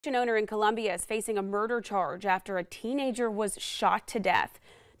An owner in Columbia is facing a murder charge after a teenager was shot to death.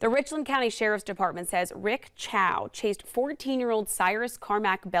 The Richland County Sheriff's Department says Rick Chow chased 14-year-old Cyrus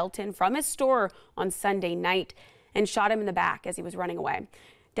Carmack Belton from his store on Sunday night and shot him in the back as he was running away.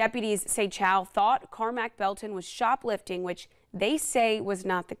 Deputies say Chow thought Carmack Belton was shoplifting, which they say was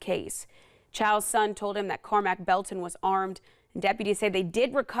not the case. Chow's son told him that Carmack Belton was armed. Deputies say they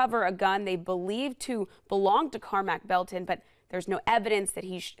did recover a gun they believed to belong to Carmack Belton, but there's no evidence that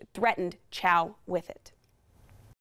he threatened Chow with it.